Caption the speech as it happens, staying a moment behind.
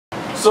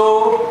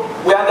So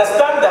we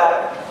understand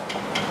that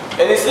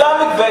an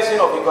Islamic version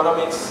of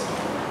economics,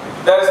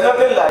 there is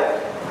nothing like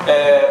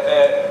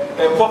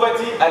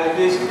poverty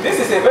alleviation. This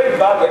is a very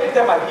bad word. Every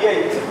time I hear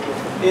it,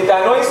 it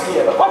annoys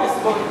me. But what is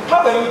how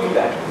can you do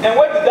that? And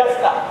where did that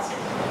start?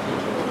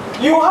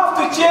 You have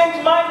to change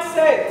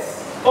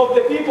mindsets of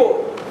the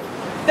people.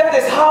 That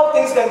is how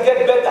things can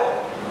get better.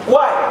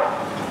 Why?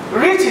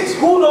 Riches.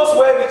 Who knows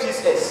where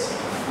riches is?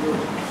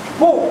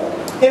 Who?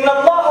 In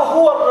Allah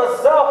huwa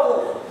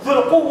ar-razzaqu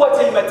dhul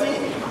quwwati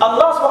al-mateen.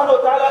 Allah subhanahu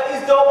wa ta'ala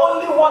is the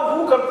only one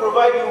who can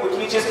provide you with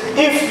riches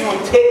if you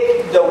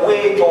take the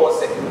way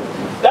towards it.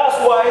 That's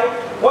why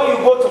when you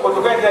go to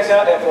Kotoka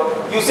International Airport,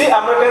 you see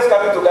Americans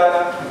coming to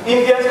Ghana,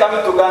 Indians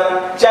coming to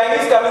Ghana,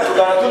 Chinese coming to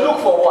Ghana to look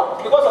for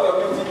what? Because of your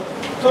beauty.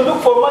 To look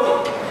for money.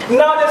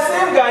 Now the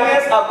same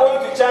Ghanaians are going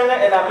to China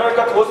and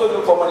America to also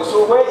look for money.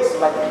 So where is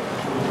money?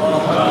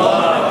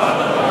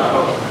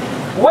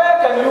 Where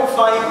can you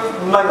find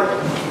money?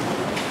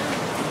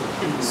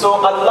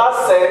 So Allah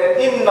said,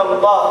 Inna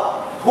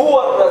Allah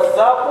huwa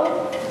ar-razzaqu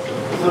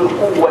dhul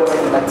quwwati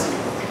al-mateen.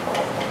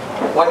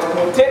 When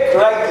you take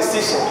right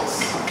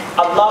decisions,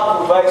 Allah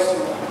provides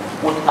you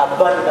with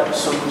abundant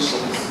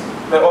solutions.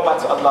 May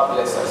Almighty Allah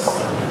bless us.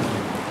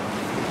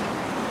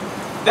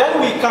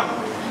 Then we come.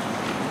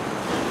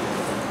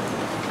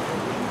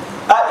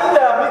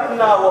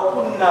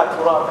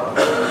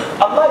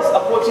 Allah is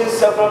approaching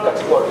several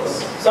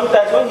categories.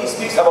 Sometimes when He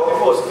speaks about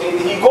people's faith,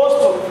 He goes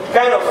to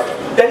kind of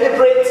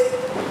deliberate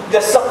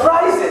the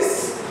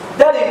surprises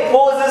that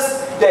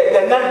imposes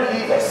the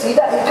non-believers. He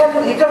can't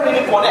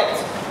really connect.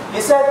 He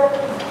said,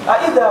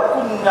 أَإِذَا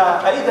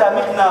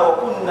مِتْنَا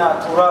وَكُنَّا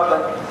تُرَابًا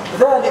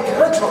ذَلِكَ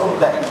رَجْعٌ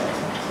بَعِيدٌ.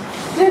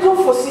 They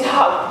don't foresee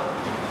how.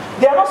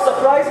 They are not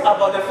surprised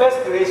about the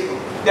first creation.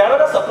 They are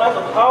rather surprised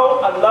of how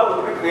Allah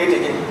will recreate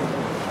again.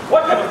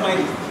 What kind of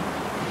mind?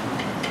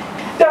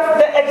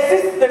 The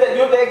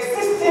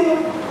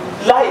existing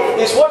life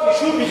is what you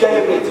should be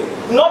deliberating,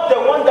 not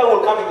the one that will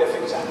come in the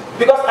future.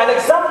 Because an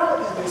example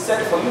is being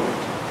set for you.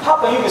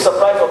 How can you be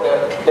surprised of the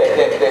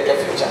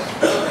future?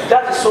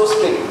 That is so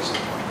strange.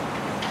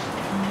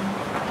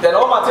 Then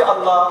Almighty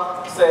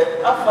Allah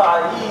said,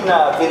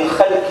 أَفَعَيِينَا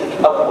بِالْخَلْقِ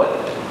الْأَوَّلِ.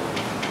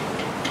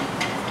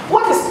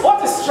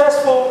 What is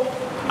stressful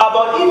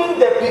about even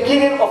the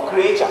beginning of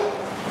creation?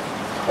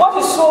 What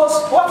is so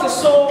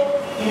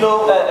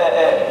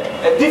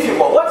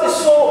difficult?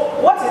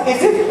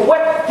 Is it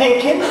worth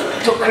thinking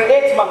to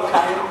create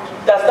mankind?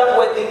 Does that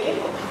worth thinking?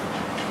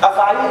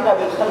 أَفَعَيِينَا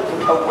بِالْخَلْقِ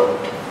الْأَوَّلِ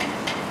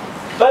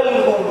بَلْ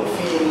هُمْ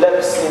فِي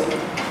لَبْسٍ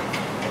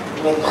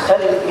مِنْ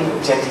خَلْقٍ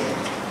جَدِيدٍ.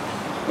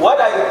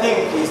 What I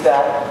think is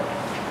that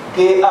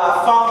they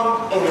are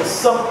found in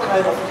some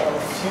kind of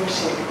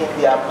confusion in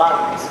their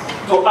minds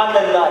to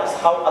analyze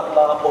how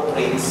Allah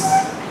operates.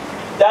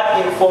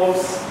 That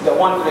informs the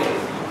wondering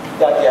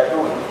that they are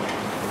doing.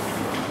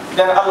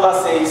 Then Allah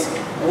says,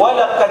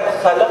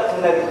 وَلَقَدْ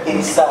خَلَقْنَا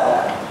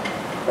الْإِنسَانَ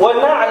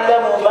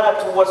وَنَعْلَمُ مَا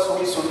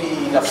تُوَسْوِسُ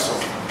بِهِ نَفْسُهُ.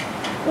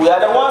 We are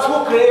the ones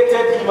who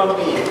created human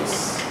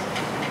beings.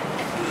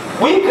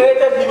 We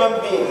created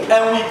human beings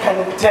and we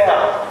can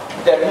tell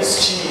the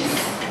mischief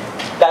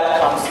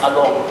that comes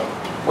along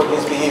with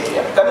his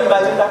behavior. Can you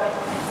imagine that?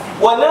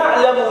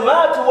 وَنَعْلَمُ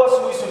مَا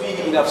تُوَسْوِسُ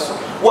بِهِ نَفْسُهُ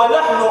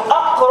وَنَحْنُ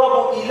أَقْرَبُ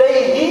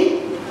إِلَيْهِ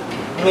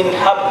مِنْ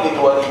حَبْلِ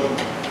الْوَرِيدِ.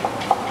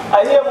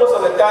 I hear most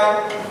of the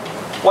time,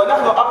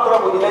 وَنَحْنُ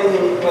أَقْرَبُ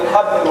إِلَيْهِ مِنْ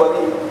حَبْلِ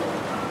الْوَرِيدِ.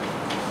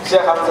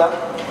 Sheikh Hamza.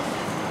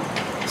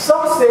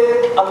 Some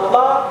say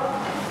Allah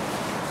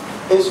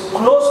is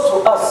close to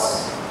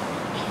us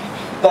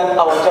than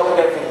our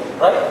jugular vein,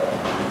 right?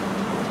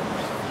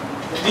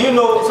 Do you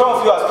know, some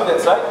of you are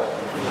students, right?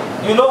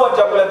 You know what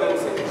jugular vein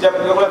is?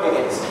 Jugular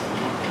vein is.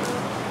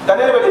 Can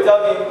anybody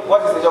tell me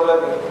what is the jugular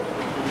vein?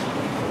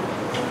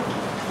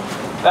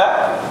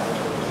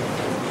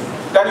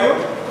 Can you?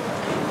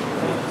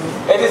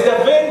 It is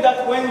the vein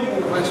that when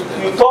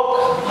you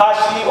talk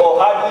harshly or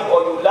hardly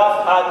or you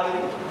laugh hardly,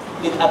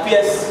 it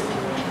appears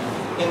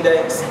in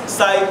the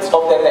sides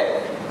of the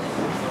neck.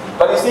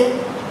 But you see,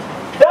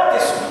 that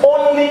is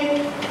only,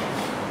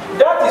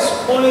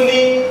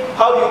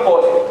 how do you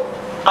call it?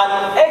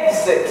 An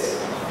excess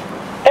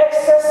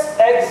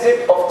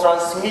exit of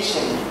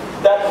transmission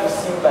that is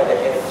seen by the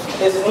head.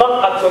 It's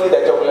not actually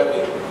the jugular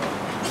vein.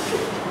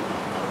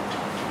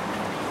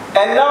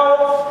 And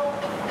now,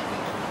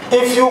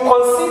 if you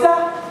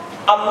consider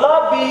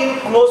Allah being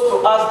close to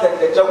us than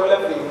the jugular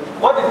vein,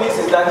 what it means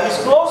is that He is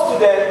close to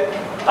the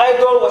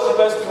idol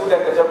worshippers too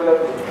than the jugular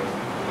vein.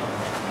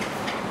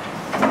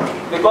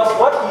 Because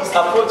what He is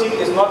approaching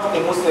is not a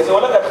Muslim. So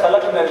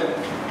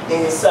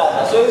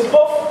it's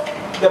both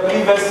the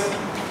believers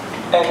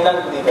and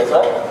non-believers,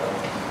 right?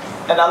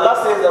 And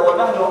Allah says that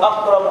وَنَحْنُ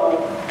أَقْرَبُ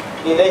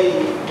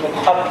إِلَيْهِ مِنْ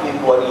حَبْلِ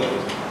الْوَرِيدِ.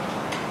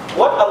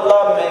 What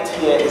Allah meant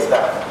here is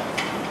that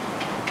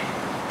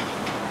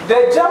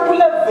the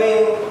jugular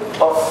vein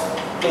of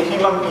a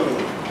human being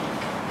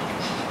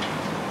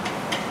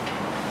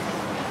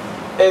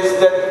is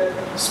the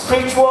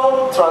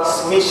spiritual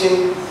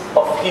transmission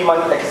of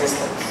human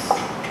existence.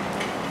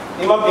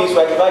 Human beings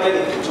were divided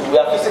into two. We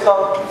are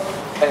physical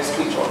and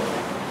spiritual.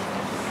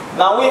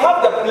 Now we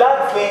have the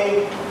blood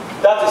vein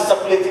that is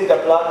circulating the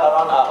blood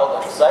around our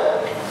organs,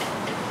 right?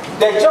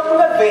 The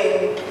jugular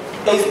vein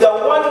is the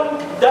one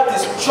that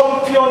is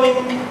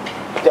championing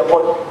the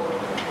body.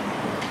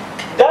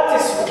 That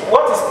is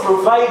what is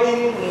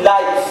providing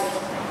life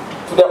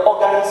to the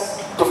organs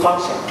to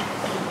function.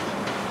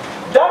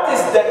 That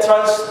is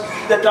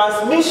the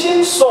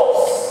transmission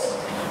source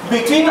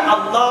between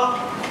Allah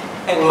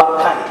and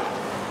mankind.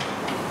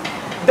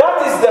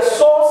 That is the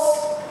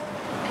source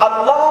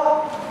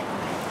Allah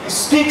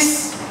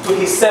speaks to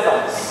his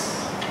servants.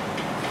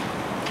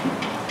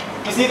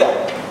 You see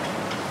that?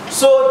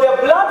 So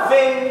the blood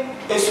vein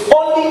is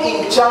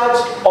only in charge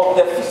of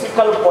the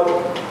physical body,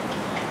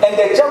 and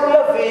the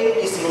jugular vein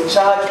is in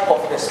charge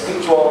of the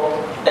spiritual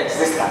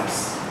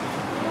existence.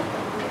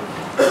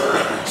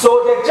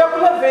 So the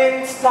jugular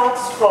vein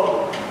starts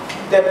from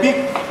the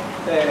big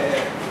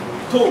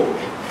toe,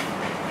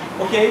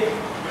 okay?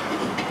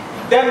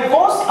 Then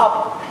goes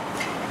up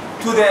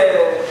to the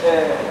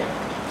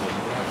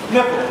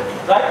nipple,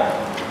 right?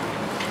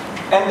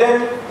 And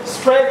then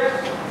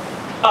spread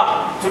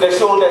up to the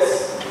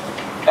shoulders.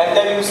 And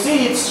then you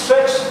see it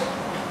stretch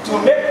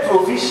to make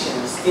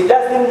provisions. It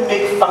doesn't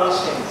make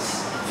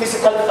functions,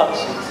 physical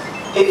functions.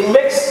 It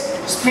makes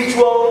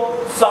spiritual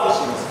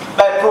functions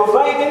by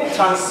providing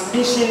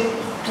transmission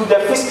to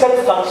the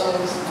physical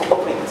functions to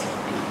operate.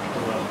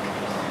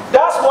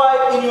 That's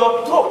why in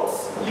your throat,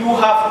 you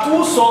have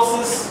two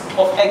sources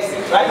of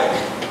exit, right?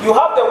 You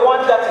have the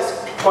one that is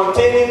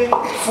containing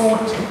food,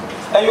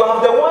 and you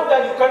have the one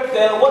that you can't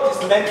tell what is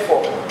meant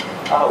for.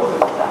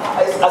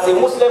 As a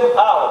Muslim,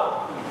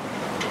 how?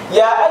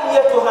 يا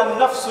أيتها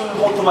النفس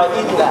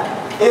المطمئنة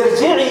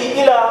ارجعي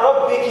إلى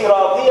ربك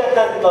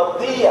راضية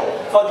مرضية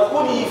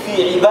فادخلي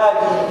في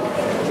عبادي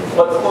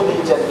وادخلي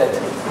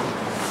جنتي.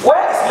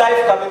 Where is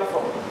life coming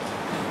from?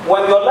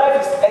 When your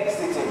life is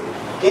exiting,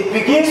 it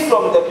begins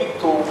from the big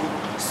toe,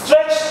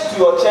 stretch to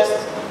your chest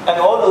and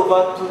all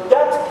over to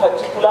that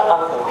particular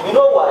angle. You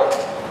know why?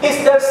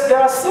 There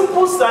are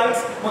simple signs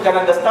we can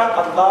understand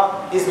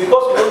Allah is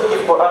because we don't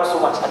give Quran so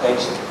much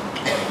attention.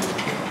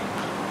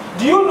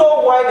 Do you know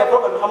why the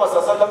Prophet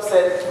Muhammad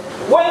said,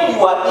 when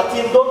you are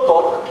eating, don't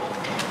talk?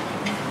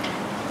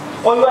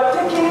 When you are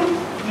taking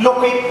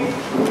liquid,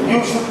 you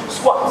should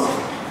squat.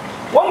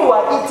 When you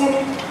are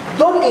eating,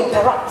 don't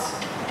interact.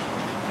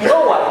 You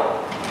know why?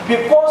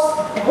 Because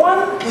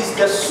one is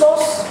the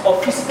source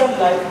of physical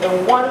life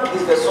and one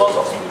is the source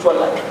of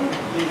spiritual life.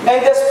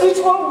 And the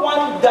spiritual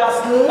one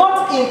does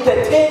not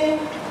entertain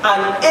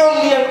an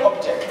alien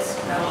object.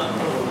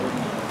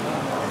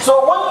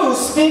 So when you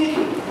speak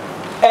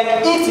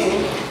and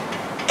eating,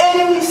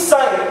 any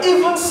sign,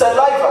 even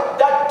saliva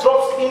that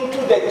drops into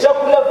the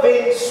jugular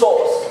vein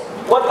source,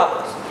 what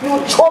happens? You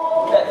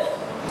choke them.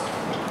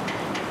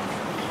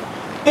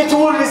 It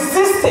will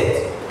resist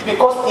it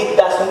because it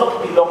does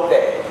not belong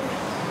there.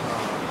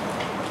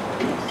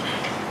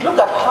 Look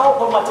at how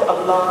Almighty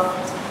Allah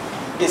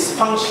is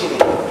functioning.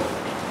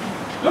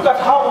 Look at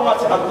how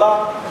Almighty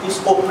Allah is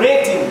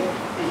operating.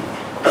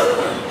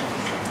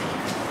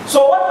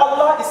 So what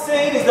Allah is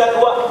saying is that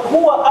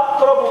هُوَ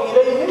أَقْرَبُ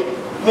إِلَيْهِ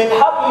مِنْ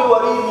حَبْلِ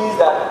الْوَرِيدِ means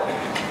that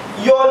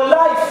your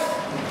life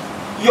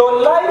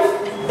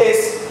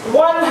is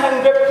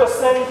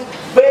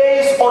 100%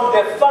 based on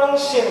the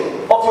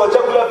function of your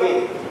jugular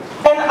vein.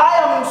 And I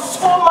am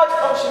so much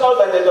functional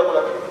than the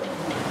jugular vein.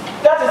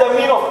 That is the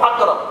meaning of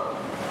aqrab.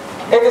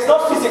 It is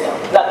not physical,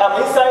 that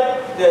I'm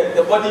inside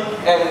the body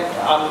and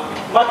I'm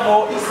much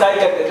more inside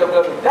than the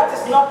jugular vein. That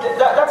is not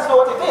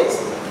what it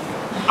is.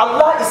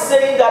 Allah is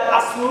saying that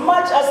as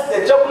much as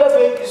the jugular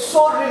vein is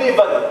so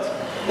relevant,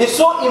 it's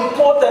so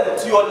important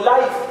to your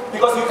life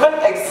because you can't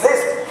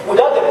exist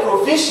without the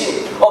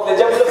provision of the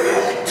jugular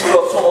vein to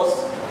your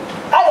source,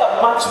 I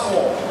am much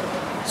more.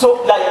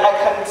 So like I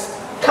can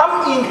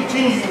come in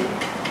between you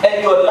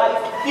and your life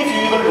if you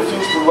even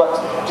refuse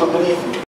to believe me.